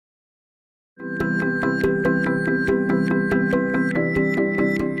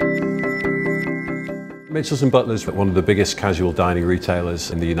Mitchells & Butlers are one of the biggest casual dining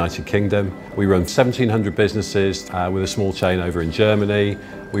retailers in the United Kingdom. We run 1,700 businesses with a small chain over in Germany.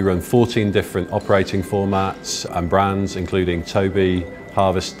 We run 14 different operating formats and brands, including Toby,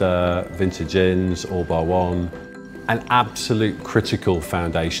 Harvester, Vintage Inns, All Bar One. An absolute critical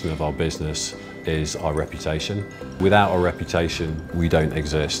foundation of our business is our reputation. Without our reputation, we don't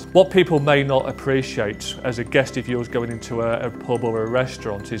exist. What people may not appreciate as a guest of yours going into a pub or a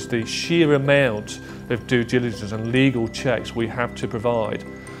restaurant is the sheer amount of due diligence and legal checks we have to provide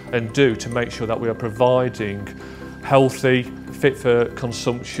and do to make sure that we are providing healthy, fit for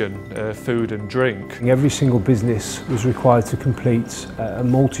consumption food and drink. Every single business was required to complete a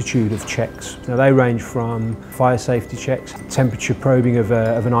multitude of checks. Now they range from fire safety checks, temperature probing of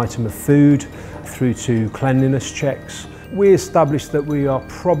an item of food, through to cleanliness checks. We established that we are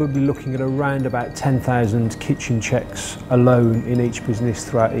probably looking at around about 10,000 kitchen checks alone in each business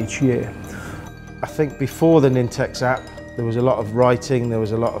throughout each year. I think before the Nintex app, there was a lot of writing, there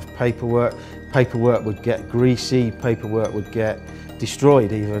was a lot of paperwork. Paperwork would get greasy, paperwork would get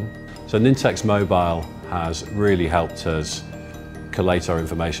destroyed even. So Nintex Mobile has really helped us collate our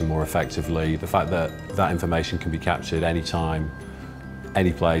information more effectively. The fact that that information can be captured anytime,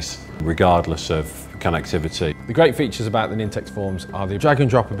 any place, regardless of connectivity. The great features about the Nintex forms are the drag and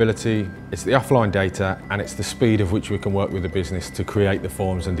drop ability, it's the offline data, and it's the speed of which we can work with the business to create the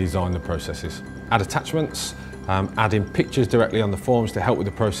forms and design the processes. Add attachments, add in pictures directly on the forms to help with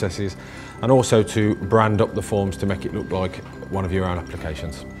the processes, and also to brand up the forms to make it look like one of your own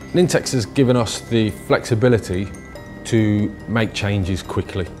applications. Nintex has given us the flexibility to make changes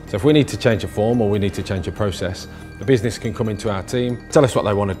quickly. So if we need to change a form or we need to change a process, the business can come into our team, tell us what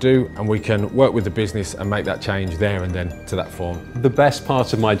they want to do, and we can work with the business and make that change there and then to that form. The best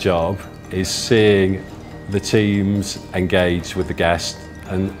part of my job is seeing the teams engage with the guest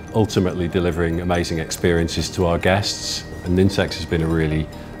and ultimately delivering amazing experiences to our guests. And Nintex has been a really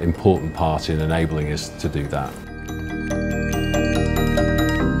important part in enabling us to do that.